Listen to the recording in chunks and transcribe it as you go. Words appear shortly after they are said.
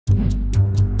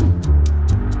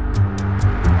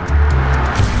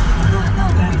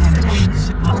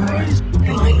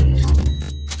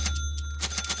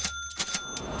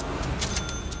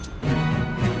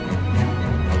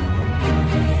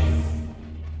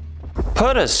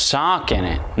Put a sock in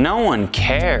it. No one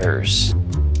cares.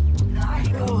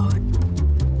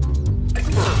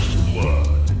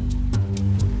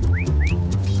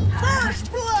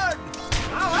 First blood!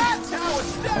 Now that's how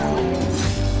it's done!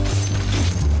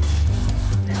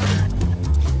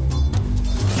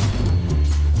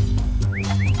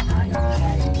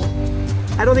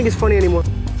 I don't think it's funny anymore.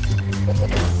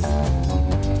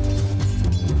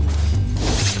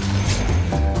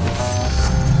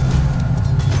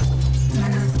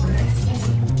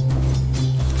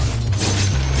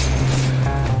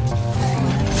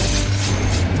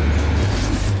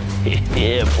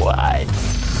 Yeah, boy.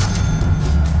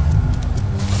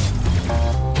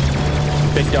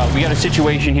 Big dog, we got a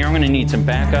situation here. I'm gonna need some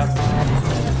backup.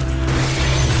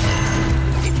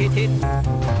 Hit.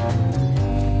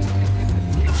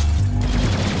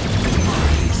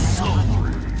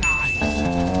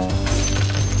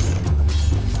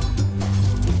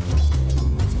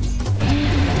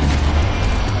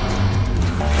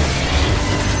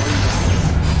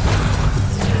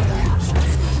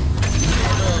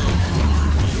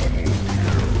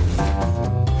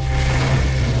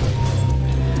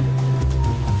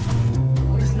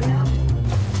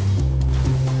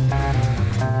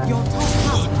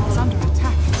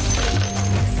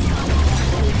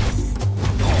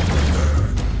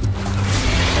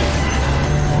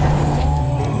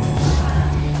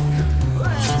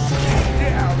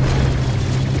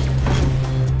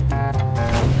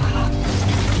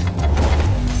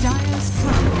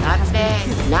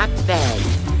 Not bad.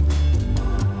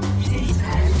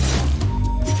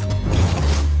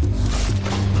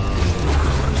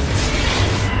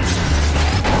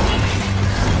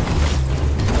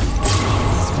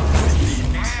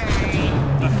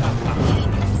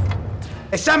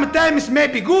 Sometimes it may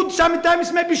be good, sometimes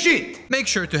it may be shit. Make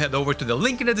sure to head over to the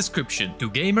link in the description to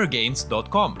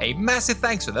gamergains.com. A massive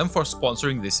thanks to them for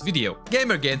sponsoring this video.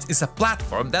 GamerGains is a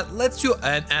platform that lets you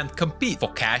earn and compete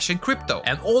for cash and crypto,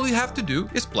 and all you have to do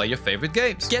is play your favorite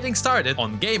games. Getting started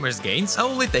on GamersGains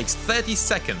only takes 30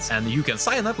 seconds, and you can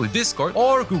sign up with Discord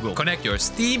or Google. Connect your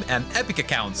Steam and Epic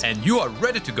accounts, and you are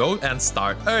ready to go and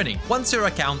start earning. Once your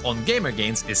account on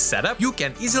GamerGains is set up, you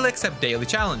can easily accept daily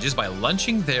challenges by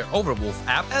launching their Overwolf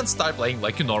app and start playing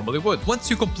like you normally would. Once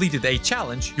you completed a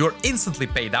challenge, you're instantly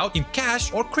paid out in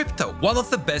cash or crypto. One of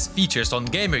the best features on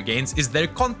GamerGains is their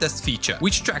contest feature,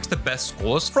 which tracks the best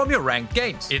scores from your ranked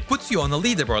games. It puts you on a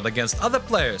leaderboard against other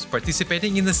players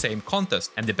participating in the same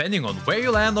contest, and depending on where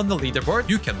you land on the leaderboard,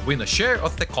 you can win a share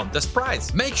of the contest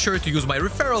prize. Make sure to use my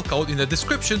referral code in the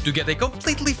description to get a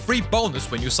completely free bonus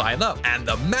when you sign up. And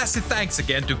a massive thanks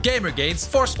again to GamerGains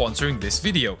for sponsoring this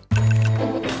video.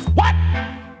 What?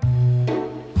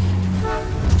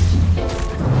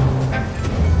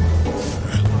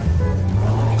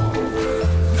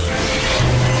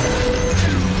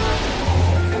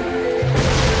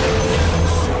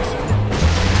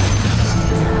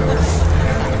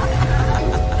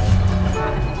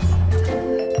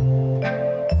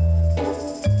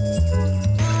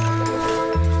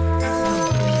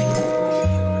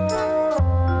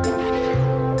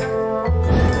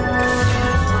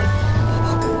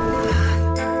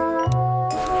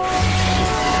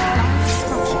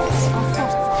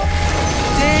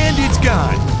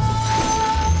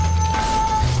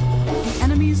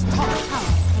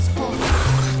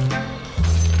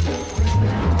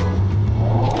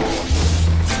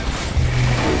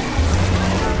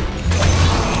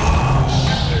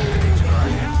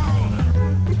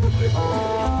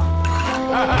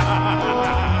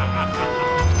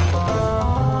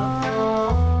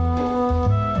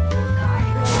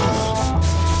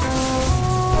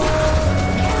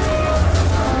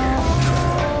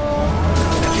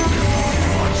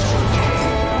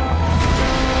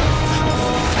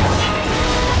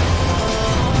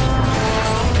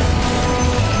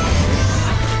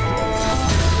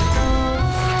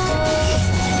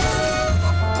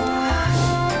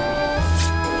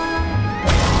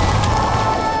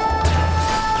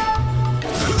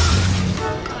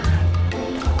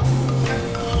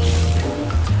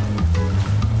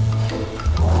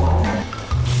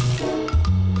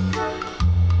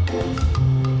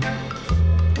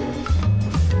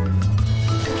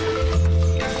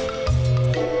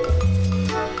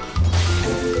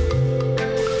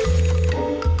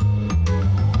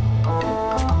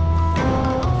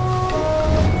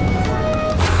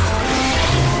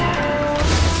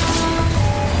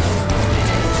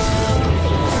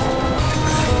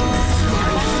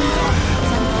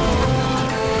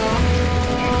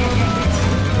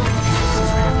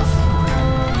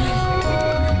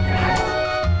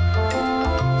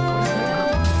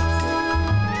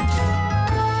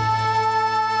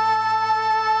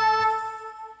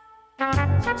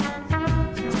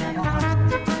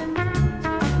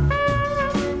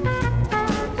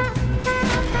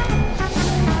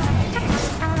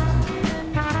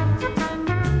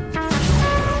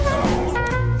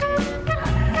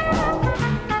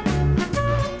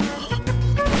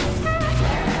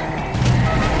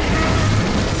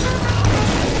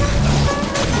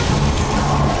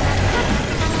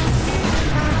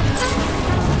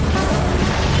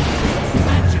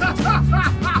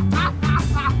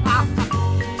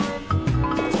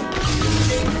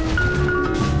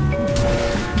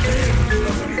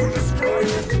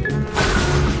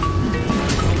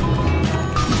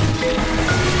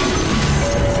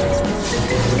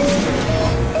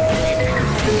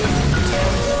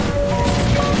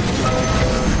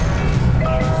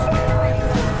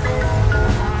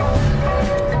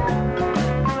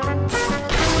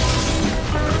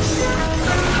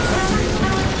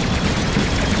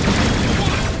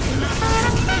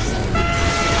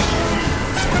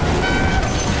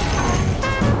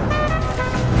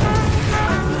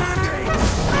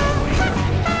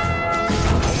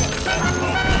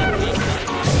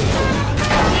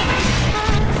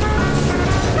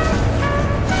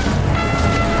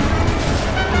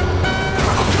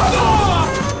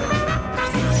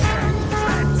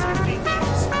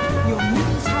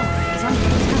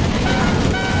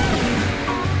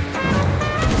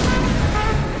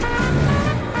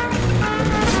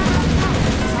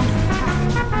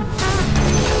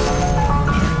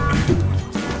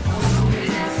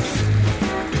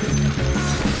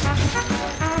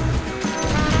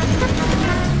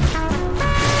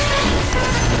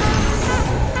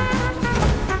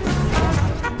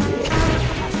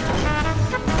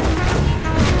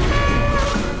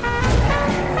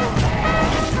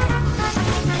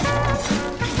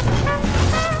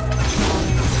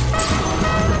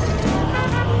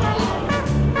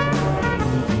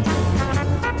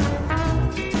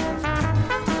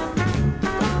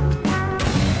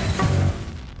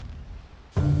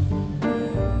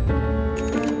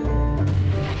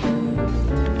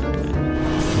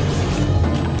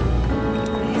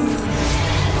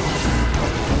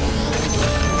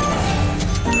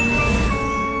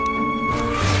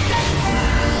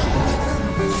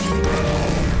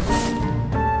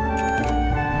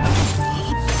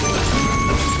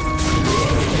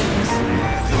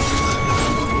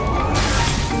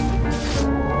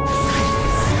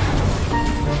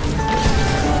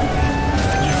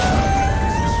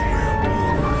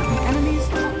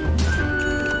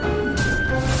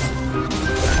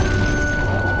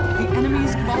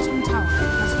 bottom tower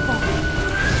has fallen.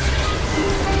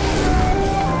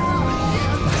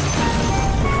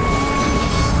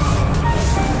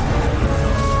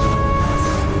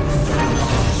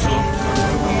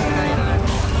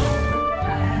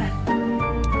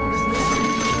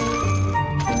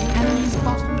 Enemy's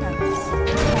bottom barracks.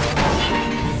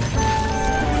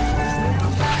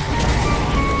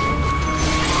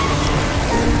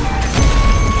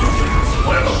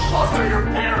 Where the fuck are your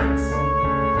parents?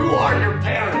 Who are your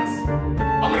parents?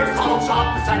 I'm gonna call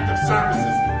Child Protective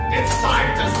Services. It's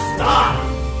time to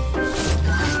stop!